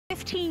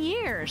15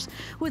 years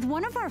with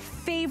one of our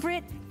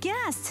favorite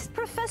guests.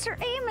 Professor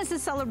Amos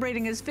is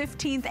celebrating his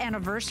 15th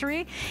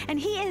anniversary, and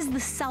he is the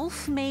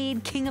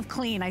self-made king of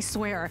clean, I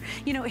swear.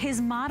 You know, his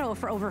motto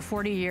for over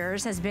 40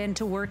 years has been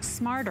to work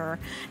smarter,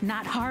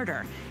 not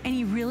harder. And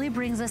he really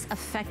brings us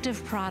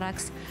effective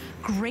products,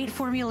 great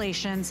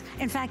formulations.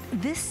 In fact,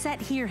 this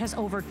set here has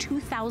over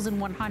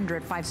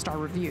 2,100 five-star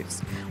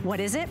reviews. What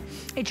is it?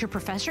 It's your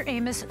Professor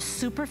Amos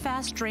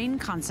SuperFast Drain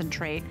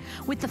Concentrate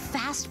with the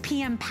Fast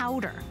PM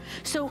powder.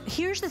 So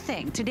here's the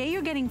thing. Today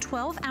you're getting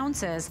 12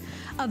 ounces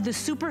of the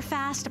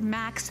SuperFast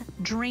Max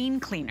Drain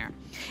Cleaner.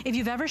 If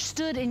you've ever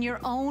stood in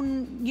your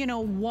own, you know,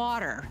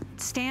 water,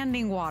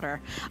 standing water,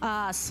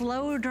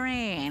 slow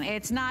drain,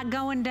 it's not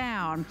going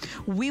down,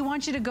 we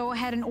want you to go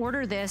ahead and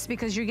order this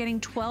because you're getting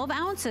 12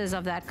 ounces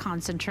of that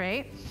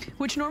concentrate,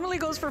 which normally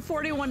goes for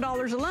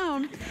 $41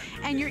 alone,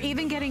 and you're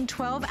even getting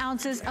 12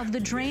 ounces of the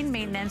drain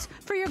maintenance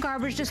for your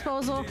garbage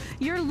disposal,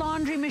 your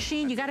laundry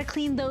machine. You gotta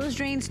clean those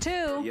drains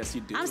too. Yes,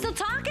 you do. I'm still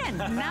talking.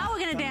 Now we're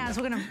gonna dance.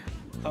 We're gonna...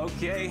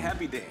 Okay,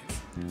 happy dance.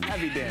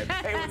 Happy dad.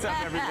 Hey, what's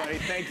up, everybody?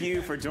 Thank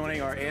you for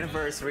joining our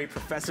anniversary.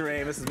 Professor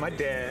Amos is my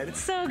dad.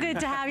 So good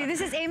to have you.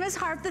 This is Amos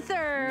Harp III.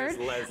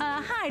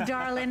 Hi,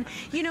 darling.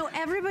 You know,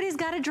 everybody's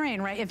got a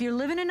drain, right? If you're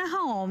living in a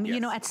home, yes, you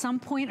know, at some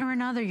point or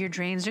another, your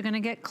drains are going to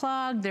get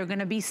clogged. They're going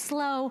to be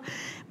slow.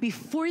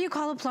 Before you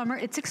call a plumber,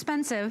 it's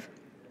expensive.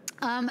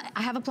 I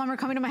have a plumber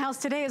coming to my house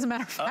today, as a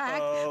matter of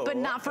fact, but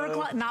not for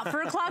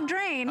a clogged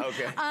drain.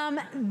 Okay.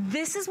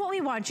 This is what we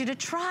want you to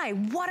try.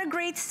 What a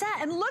great set,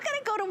 and look at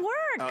it go to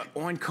work.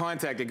 On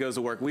contact, it goes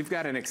to work. We've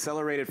got an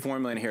accelerated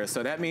formula in here,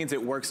 so that means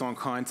it works on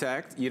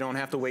contact. You don't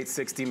have to wait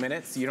 60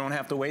 minutes. You don't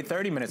have to wait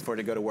 30 minutes for it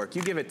to go to work.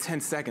 You give it 10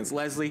 seconds.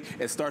 Leslie,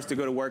 it starts to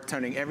go to work,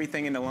 turning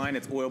everything into line.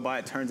 It's oiled by,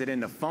 it turns it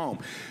into foam.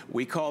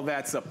 We call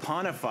that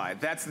saponified.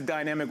 That's the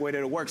dynamic way that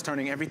it works,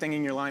 turning everything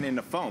in your line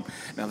into foam.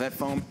 Now that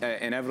foam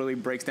inevitably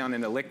breaks down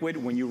into liquid.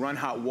 When you run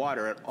hot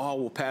water, it all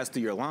will pass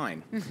through your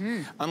line.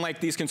 Unlike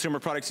these consumer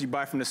products you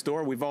buy from the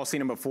store, we've all seen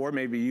them before,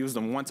 maybe used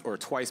them once or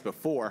twice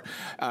before.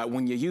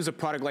 When you use a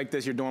product like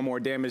this, you're doing more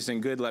damage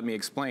than good. Let me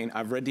explain.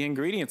 I've read the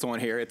ingredients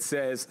on here. It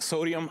says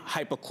sodium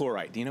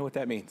hypochlorite. Do you know what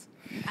that means?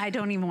 I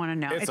don't even want to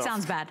know. It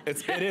sounds bad.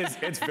 It's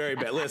very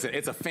bad. Listen,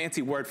 it's a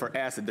fancy word for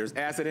acid. There's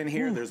acid in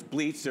here, there's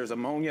bleach, there's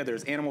ammonia,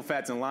 there's animal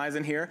fats and lyes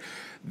in here.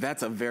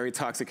 That's a very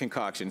toxic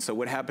concoction. So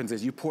what happens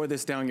is you pour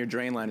this down your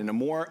drain line, and the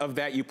more of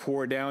that you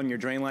pour down your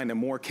drain line, the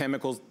more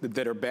chemicals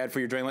that are bad for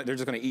your drain line, they're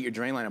just going to eat your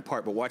drain line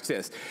apart. But watch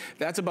this.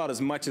 That's about as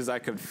much as I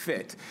could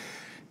fit.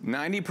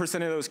 90%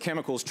 of those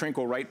chemicals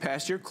trickle right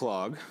past your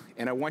clog,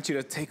 and I want you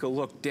to take a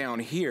look down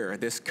here.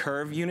 This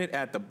curve unit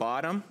at the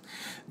bottom,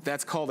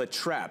 that's called a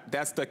trap.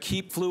 That's to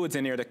keep fluids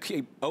in there to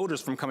keep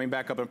odors from coming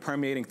back up and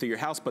permeating through your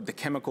house, but the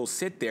chemicals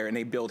sit there and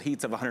they build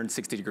heats of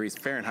 160 degrees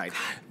Fahrenheit.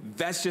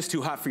 That's just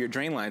too hot for your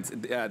drain lines.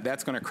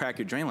 That's gonna crack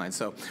your drain lines.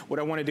 So what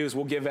I wanna do is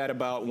we'll give that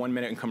about 1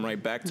 minute and come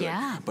right back to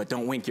it. But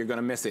don't wink, you're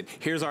gonna miss it.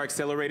 Here's our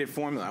accelerated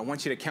formula. I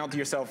want you to count to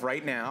yourself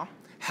right now.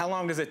 How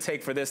long does it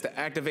take for this to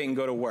activate and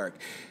go to work?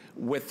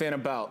 Within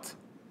about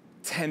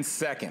 10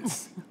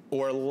 seconds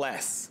or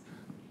less.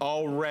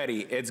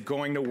 Already, it's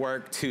going to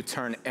work to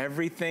turn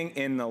everything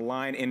in the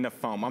line into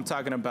foam. I'm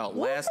talking about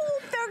there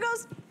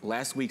goes.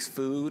 Last week's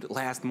food,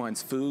 last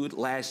month's food,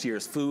 last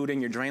year's food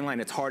in your drain line.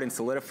 It's hard and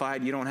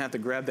solidified. You don't have to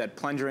grab that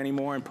plunger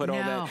anymore and put all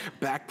that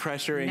back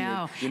pressure in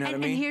your, you know what I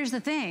mean? And here's the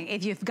thing.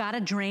 If you've got a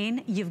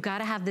drain, you've got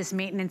to have this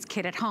maintenance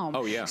kit at home.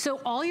 Oh, yeah.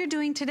 So all you're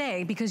doing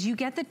today, because you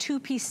get the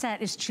two-piece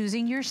set, is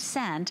choosing your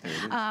scent.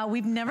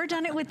 We've never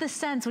done it with the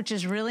scents, which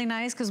is really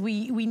nice because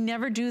we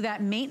never do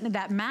that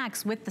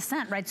max with the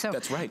scent, right? So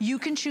that's right. You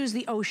can choose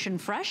the Ocean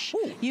Fresh.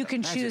 Ooh, you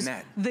can choose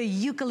the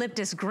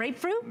Eucalyptus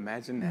Grapefruit.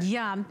 Imagine that.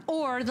 Yeah.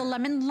 Or the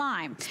Lemon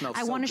Lime.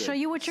 I want to show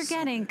you what you're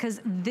getting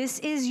because this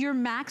is your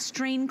Max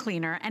Drain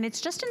Cleaner and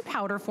it's just in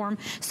powder form.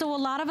 So a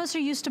lot of us are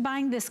used to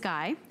buying this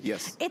guy.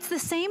 Yes. It's the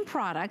same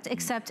product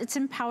except it's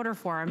in powder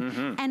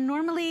form. And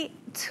normally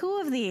 2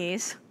 of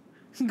these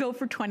go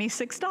for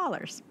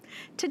 $26.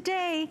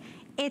 Today,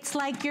 it's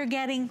like you're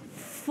getting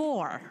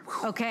 4,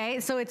 okay?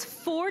 So it's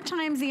 4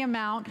 times the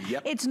amount.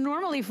 It's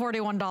normally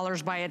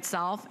 $41 by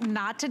itself,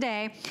 not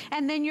today.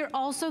 And then you're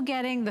also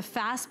getting the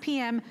Fast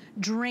PM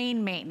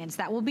drain maintenance.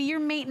 That will be your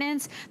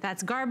maintenance.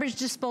 That's garbage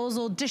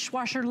disposal,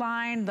 dishwasher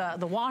line,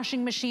 the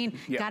washing machine.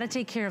 Gotta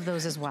take care of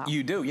those as well.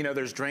 You do. You know,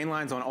 there's drain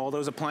lines on all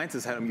those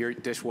appliances. Your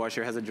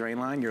dishwasher has a drain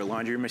line. Your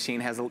laundry machine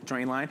has a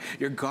drain line.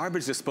 Your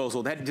garbage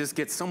disposal, that just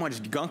gets so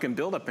much gunk and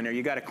buildup in there.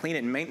 You gotta clean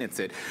it and maintenance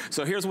it.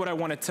 So here's what I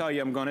wanna tell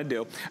you I'm gonna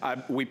do.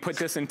 We put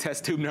this in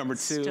test tube number 2.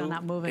 Still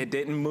not moving. It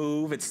didn't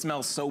move. It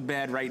smells so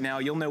bad right now.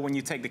 You'll know when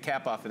you take the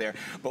cap off of there.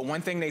 But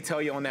one thing they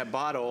tell you on that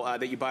bottle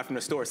that you buy from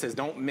the store says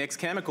don't mix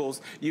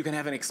chemicals. You can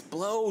have an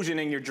explosion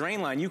in your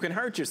drain line. You can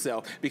hurt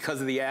yourself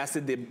because of the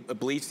acid, the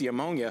bleach, the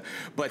ammonia.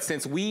 But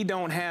since we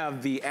don't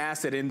have the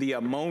acid and the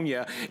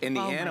ammonia and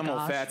the animal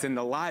fats and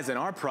the lyes in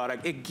our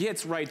product, it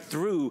gets right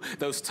through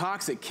those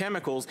toxic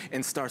chemicals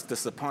and starts to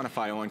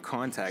saponify on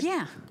contact,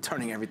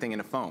 turning everything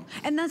into foam.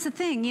 And that's the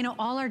thing, you know,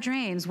 all our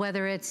drains, whether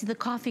whether it's the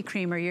coffee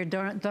creamer you're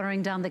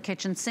throwing down the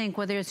kitchen sink,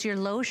 whether it's your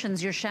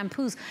lotions, your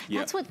shampoos,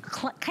 that's what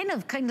kind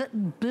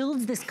of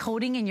builds this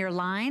coating in your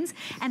lines,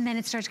 and then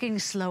it starts getting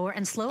slower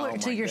and slower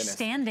until you're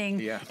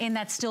standing in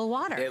that still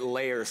water. It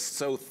layers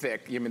so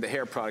thick. I mean, the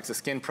hair products, the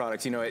skin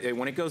products, you know,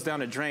 when it goes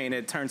down a drain,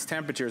 it turns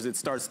temperatures, it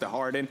starts to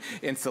harden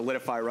and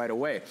solidify right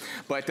away.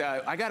 But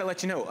I gotta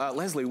let you know,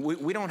 Leslie,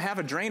 we don't have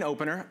a drain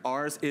opener.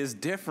 Ours is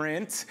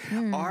different.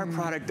 Our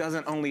product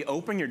doesn't only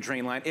open your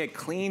drain line, it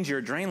cleans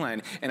your drain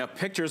line. And a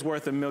picture's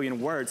worth a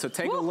million words. So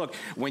take a look.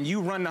 When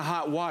you run the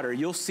hot water,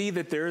 you'll see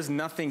that there is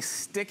nothing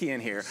sticky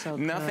in here,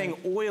 nothing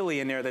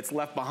oily in there that's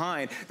left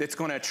behind that's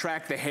gonna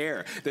attract the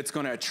hair, that's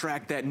gonna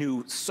attract that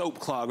new soap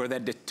clog or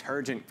that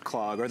detergent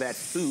clog or that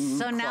food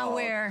clog. Now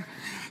we're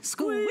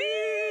squeaky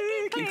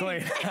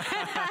clean.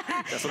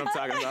 That's what I'm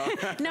talking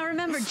about. Now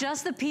remember,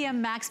 just the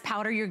PM Max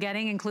powder you're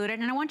getting included,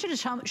 and I want you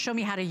to show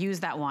me how to use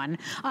that one.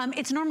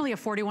 It's normally a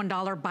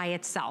 $41 by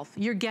itself.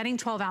 You're getting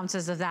 12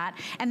 ounces of that,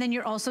 and then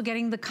you're also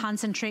getting the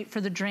concentrate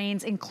for the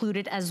drains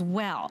included as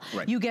well.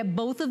 Right. You get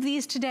both of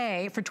these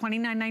today for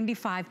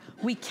 $29.95.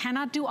 We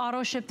cannot do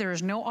auto ship. There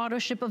is no auto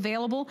ship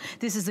available.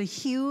 This is a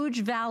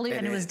huge value,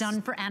 and it was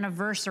done for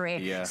anniversary.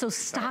 Yeah, so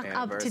stock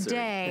up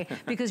today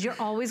because you're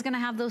always gonna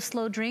have those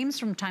slow dreams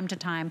from time to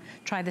time.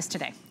 Try this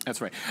today.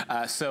 That's right.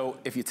 So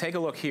if you take a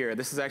look here,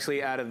 this is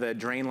actually out of the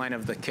drain line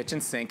of the kitchen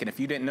sink. And if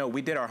you didn't know,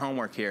 we did our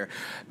homework here.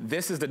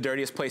 This is the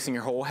dirtiest place in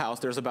your whole house.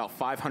 There's about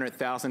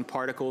 500,000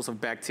 particles of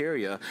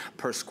bacteria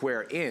per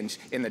square inch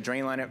in the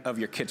drain line of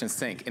your kitchen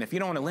sink. And if you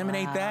don't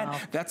eliminate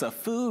that, that's a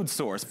food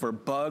source for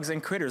bugs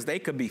and critters. They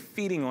could be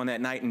feeding on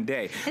that night and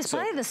day. It's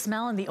probably the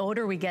smell and the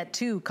odor we get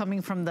too,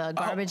 coming from the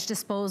garbage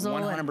disposal.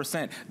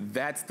 100%.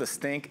 That's the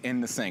stink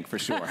in the sink for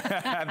sure.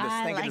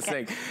 The stink in the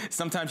sink.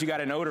 Sometimes you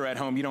got an odor at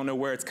home, you don't know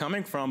where it's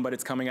coming from, but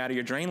it's coming out of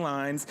your drain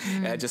lines.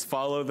 Just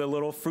follow the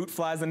little fruit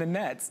flies in the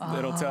nets.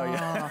 It'll tell you.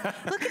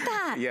 Look at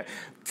that. Yeah,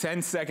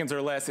 10 seconds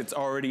or less, it's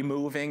already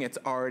moving. It's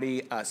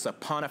already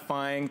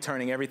saponifying,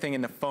 turning everything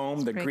into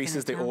foam. The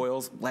greases, the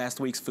oils, last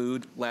week's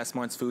food, last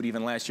month's food,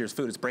 even last year's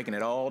food. It's breaking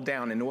it all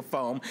down into a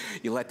foam.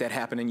 You let that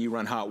happen and you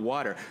run hot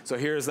water. So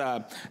here's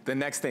the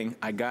next thing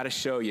I gotta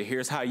show you.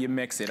 Here's how you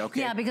mix it,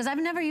 okay? Yeah, because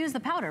I've never used the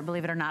powder,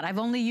 believe it or not. I've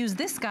only used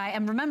this guy,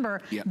 and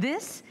remember,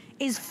 this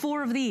is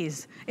 4 of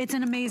these. It's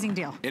an amazing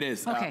deal. It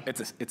is. Okay.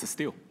 It's a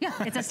steal. Yeah,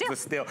 it's a steal.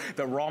 It's a steal.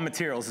 The raw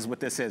materials is what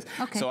this is.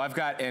 Okay. So I've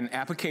got an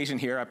application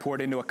here. I poured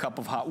into a cup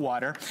of hot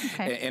water.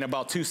 Okay. In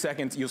about 2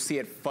 seconds, you'll see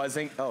it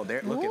fuzzing. Oh,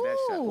 there, look at that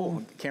shot.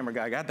 Oh, the camera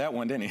guy got that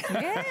one, didn't he?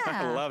 Yeah.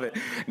 I love it.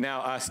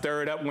 Now,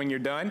 stir it up when you're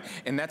done,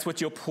 and that's what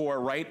you'll pour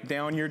right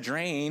down your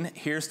drain.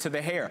 Here's to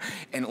the hair.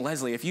 And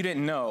Leslie, if you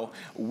didn't know,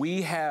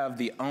 we have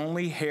the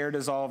only hair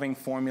dissolving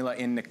formula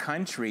in the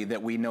country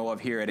that we know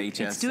of here at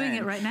HSN. It's doing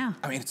it right now.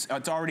 I mean, it's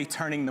already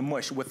turning the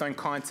mush within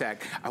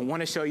contact. I want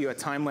to show you a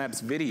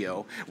time-lapse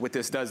video what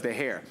this does to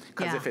hair.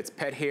 Because if it's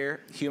pet hair,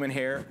 human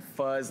hair,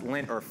 fuzz,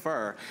 lint, or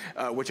fur,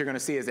 what you're going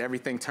to see is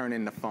everything turn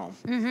into foam.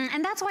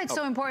 And that's why it's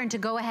so important to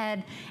go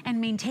ahead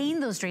and maintain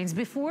those drains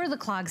before the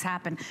clogs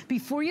happen,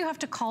 before you have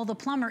to call the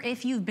plumber.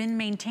 If you've been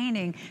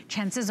maintaining,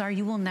 chances are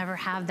you will never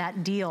have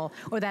that deal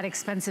or that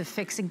expensive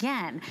fix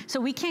again. So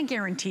we can't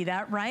guarantee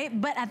that, right?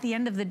 But at the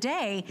end of the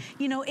day,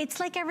 you know, it's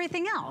like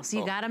everything else.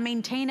 You got to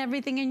maintain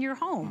everything in your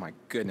home. My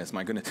goodness,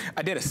 my goodness.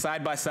 I did a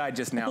side-by-side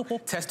just now.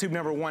 Test tube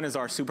number 1 is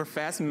our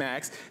SuperFast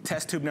Max.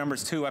 Test tube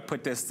numbers 2, I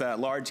put this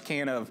large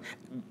can of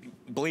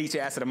bleach,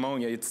 acid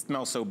ammonia. It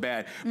smells so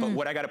bad. But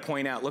what I got to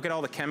point out, look at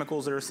all the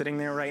chemicals that are sitting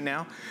there right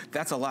now.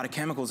 That's a lot of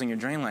chemicals in your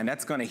drain line.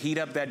 That's going to heat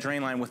up that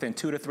drain line within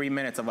 2 to 3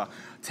 minutes of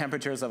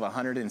temperatures of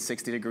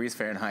 160 degrees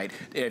Fahrenheit.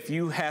 If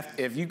you have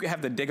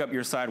to dig up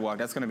your sidewalk,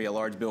 that's going to be a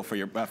large bill for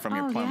your from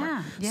your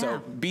plumber. So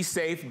be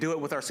safe. Do it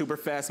with our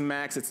SuperFast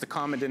Max. It's the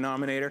common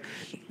denominator.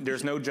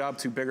 There's no job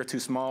too big or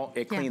too small.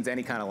 It cleans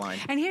any kind of line.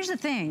 And here's the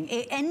thing: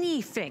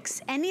 any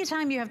fix,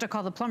 anytime you have to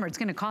call the plumber, it's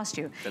going to cost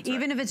you.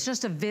 Even if it's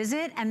just a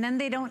visit, and then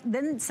they don't.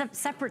 Then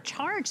separate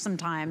charge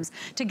sometimes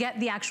to get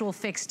the actual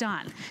fix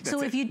done.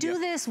 So if you do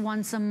this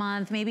once a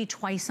month, maybe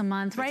twice a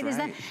month, right? Is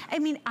that, I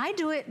mean, I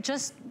do it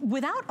just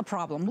without a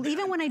problem,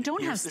 even when I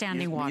don't have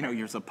standing water. You know,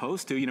 you're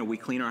supposed to. You know, we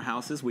clean our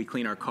houses, we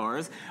clean our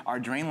cars. Our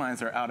drain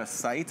lines are out of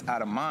sight,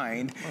 out of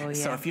mind.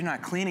 So if you're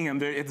not cleaning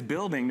them, it's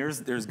building.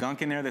 There's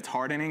gunk in there that's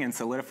hardening and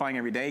solidifying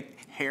every day.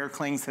 Hair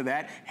clings to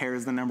that. Hair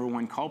is the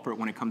 #1 culprit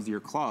when it comes to your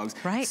clogs.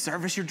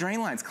 Service your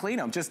drain lines, clean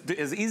them. Just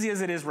as easy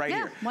as it is right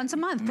here. Once a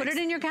month. Put it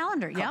in your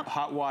calendar.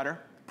 Hot water.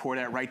 Pour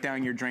that right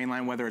down your drain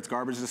line, whether it's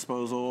garbage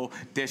disposal,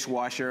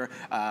 dishwasher,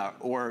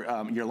 or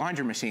your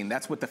laundry machine.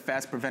 That's what the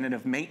fast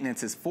preventative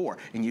maintenance is for.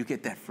 And you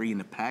get that free in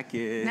the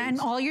package. And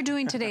all you're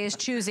doing today is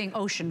choosing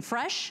Ocean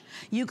Fresh,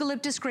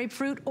 eucalyptus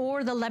grapefruit,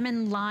 or the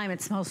lemon lime.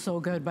 It smells so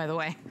good, by the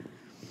way.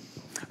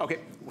 Okay,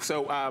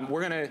 so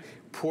we're gonna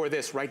pour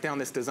this right down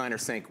this designer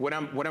sink. What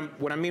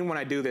I mean when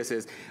I do this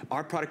is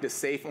our product is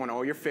safe on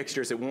all your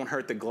fixtures. It won't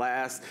hurt the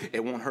glass.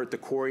 It won't hurt the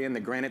corian, the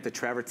granite, the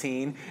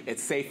travertine.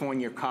 It's safe on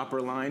your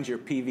copper lines, your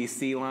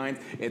PVC lines.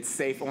 It's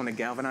safe on the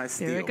galvanized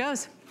steel. There it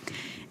goes.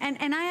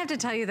 And I have to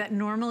tell you that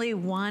normally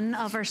one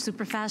of our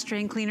SuperFast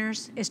drain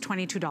cleaners is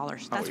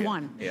 $22. That's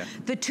one. Yeah.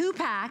 The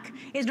 2-pack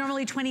is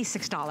normally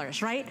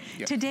 $26, right?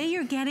 Yep. Today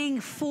you're getting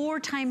 4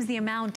 times the amount